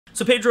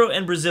So Pedro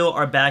and Brazil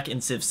are back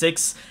in Civ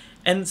 6,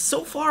 and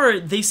so far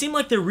they seem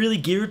like they're really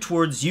geared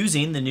towards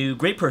using the new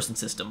Great Person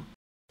system.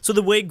 So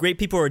the way great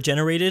people are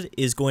generated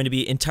is going to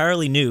be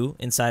entirely new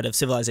inside of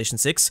Civilization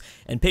 6,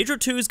 and Pedro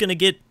II is going to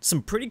get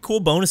some pretty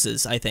cool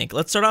bonuses, I think.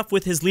 Let's start off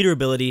with his leader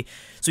ability.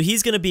 So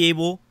he's going to be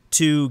able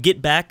to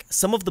get back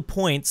some of the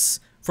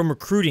points from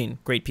recruiting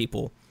great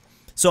people.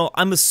 So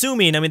I'm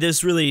assuming, I mean,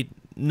 there's really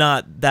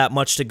not that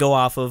much to go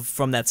off of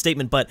from that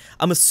statement, but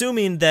I'm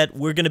assuming that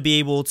we're going to be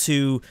able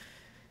to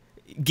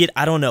get,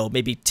 I don't know,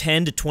 maybe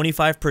 10 to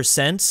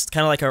 25%,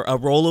 kind of like a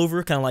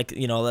rollover, kind of like,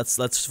 you know,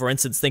 let's for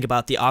instance think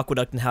about the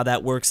aqueduct and how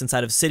that works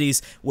inside of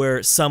cities,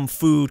 where some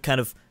food kind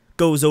of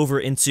goes over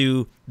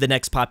into the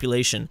next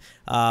population.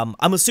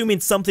 I'm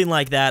assuming something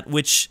like that,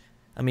 which,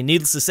 I mean,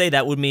 needless to say,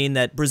 that would mean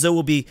that Brazil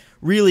will be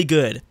really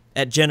good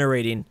at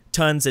generating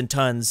tons and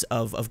tons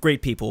of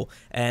great people,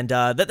 and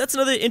that's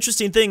another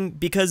interesting thing,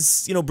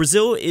 because, you know,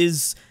 Brazil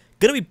is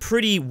going to be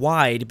pretty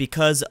wide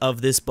because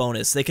of this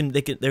bonus. They're going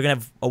to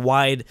have a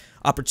wide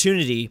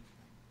opportunity,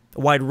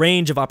 a wide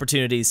range of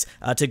opportunities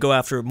to go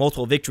after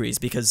multiple victories,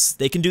 because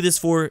they can do this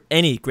for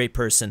any great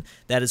person.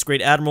 That is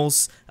great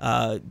admirals,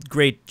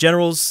 great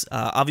generals,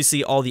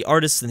 obviously all the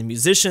artists and the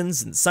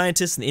musicians and the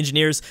scientists and the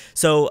engineers.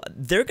 So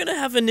they're going to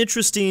have an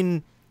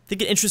interesting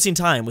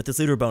time with this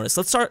leader bonus.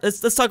 Let's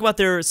talk about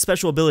their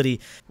special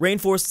ability.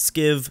 Rainforests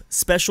give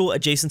special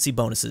adjacency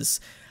bonuses.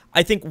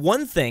 I think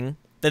one thing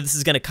that this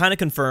is going to kind of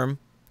confirm,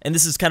 and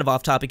this is kind of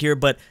off topic here,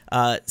 but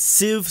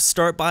Civ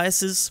start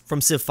biases from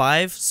Civ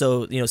 5,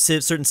 so, you know,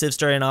 certain Civs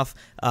starting off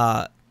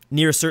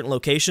near certain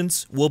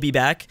locations will be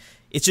back.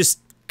 It's just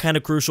kind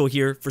of crucial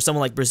here for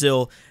someone like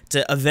Brazil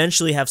to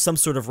eventually have some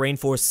sort of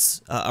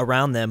rainforests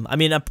around them. I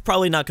mean, I'm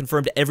probably not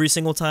confirmed every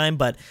single time,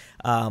 but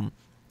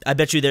I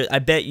bet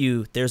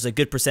you there's a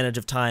good percentage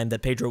of time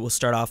that Pedro will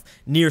start off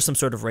near some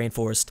sort of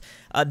rainforest.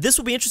 This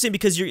will be interesting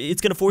because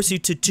it's going to force you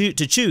to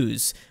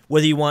choose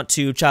whether you want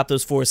to chop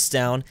those forests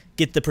down,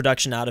 get the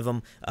production out of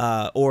them,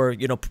 or,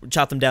 you know,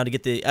 chop them down to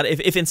get the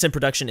if instant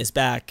production is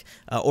back,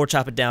 or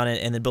chop it down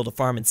and then build a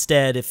farm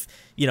instead. If,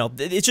 you know,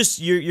 it's just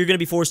you're going to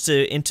be forced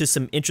into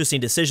some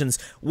interesting decisions.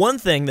 One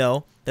thing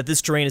though that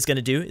this terrain is going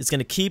to do is going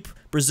to keep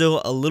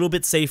Brazil a little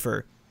bit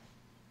safer.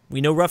 We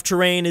know rough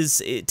terrain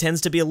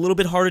tends to be a little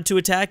bit harder to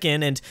attack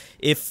in, and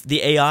if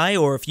the AI,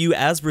 or if you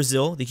as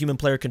Brazil, the human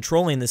player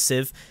controlling the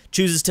Civ,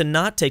 chooses to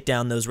not take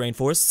down those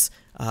rainforests,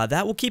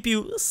 that will keep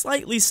you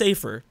slightly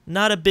safer.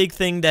 Not a big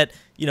thing that,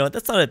 you know,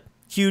 that's not a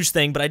huge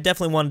thing, but I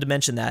definitely wanted to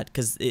mention that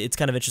because it's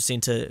kind of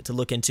interesting to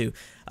look into.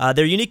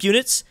 They're unique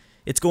units.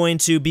 It's going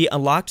to be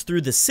unlocked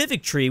through the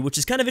civic tree, which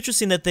is kind of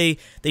interesting that they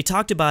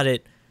talked about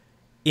it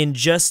in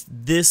just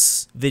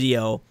this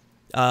video.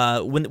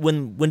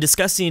 When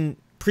discussing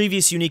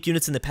previous unique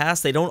units in the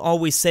past, they don't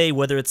always say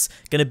whether it's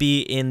going to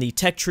be in the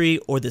tech tree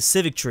or the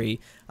civic tree.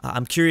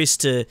 I'm curious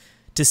to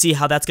see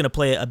how that's going to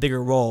play a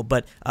bigger role,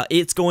 but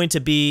it's going to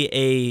be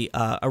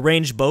a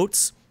ranged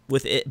boats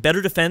with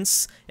better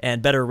defense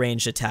and better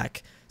ranged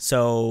attack.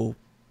 So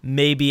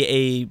maybe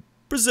a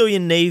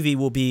Brazilian navy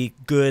will be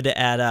good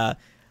at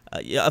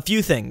a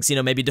few things, you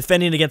know, maybe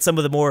defending against some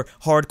of the more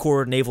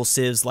hardcore naval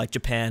civs like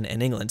Japan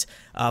and England.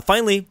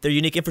 Finally, their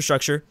unique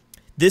infrastructure.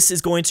 This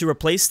is going to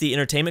replace the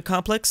entertainment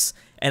complex,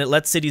 and it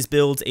lets cities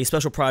build a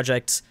special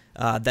project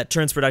that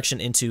turns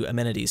production into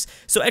amenities.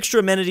 So extra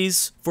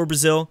amenities for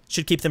Brazil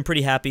should keep them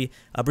pretty happy.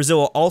 Brazil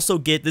will also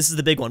get, this is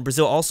the big one,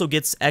 Brazil also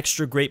gets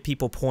extra great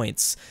people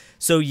points.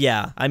 So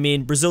yeah, I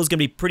mean, Brazil is going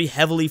to be pretty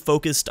heavily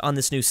focused on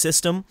this new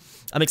system.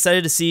 I'm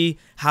excited to see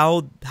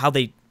how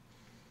they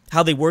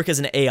work as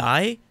an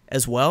AI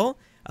as well.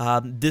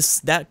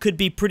 That could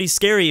be pretty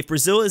scary if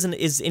Brazil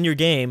is in your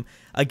game,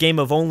 a game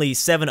of only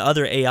 7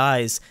 other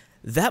AIs.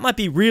 That might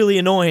be really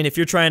annoying if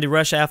you're trying to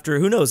rush after,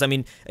 who knows, I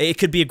mean, it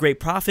could be a great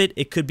prophet,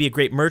 it could be a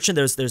great merchant,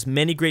 there's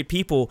many great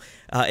people.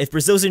 If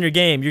Brazil's in your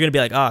game, you're going to be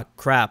like, oh,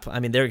 crap,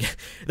 I mean, they're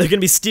going to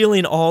be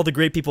stealing all the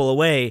great people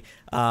away,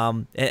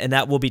 and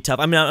that will be tough.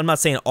 I mean, I'm not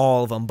saying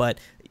all of them,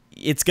 but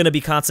it's going to be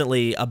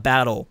constantly a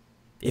battle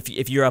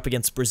if you're up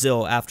against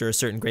Brazil after a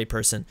certain great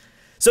person.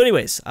 So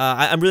anyways,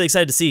 I'm really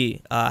excited to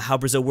see how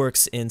Brazil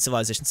works in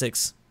Civilization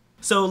 6.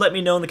 So let me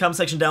know in the comment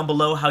section down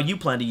below how you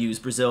plan to use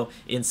Brazil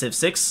in Civ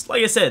 6.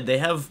 Like I said, they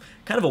have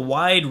kind of a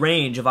wide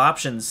range of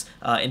options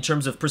in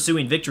terms of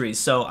pursuing victories,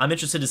 so I'm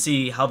interested to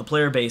see how the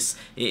player base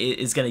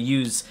is going to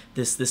use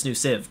this new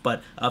Civ.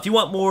 But if you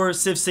want more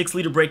Civ 6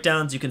 leader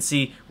breakdowns, you can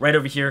see right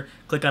over here.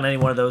 Click on any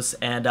one of those,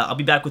 and I'll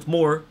be back with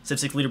more Civ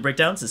 6 leader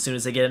breakdowns as soon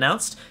as they get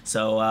announced.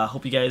 So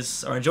hope you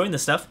guys are enjoying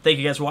this stuff. Thank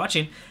you guys for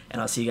watching,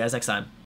 and I'll see you guys next time.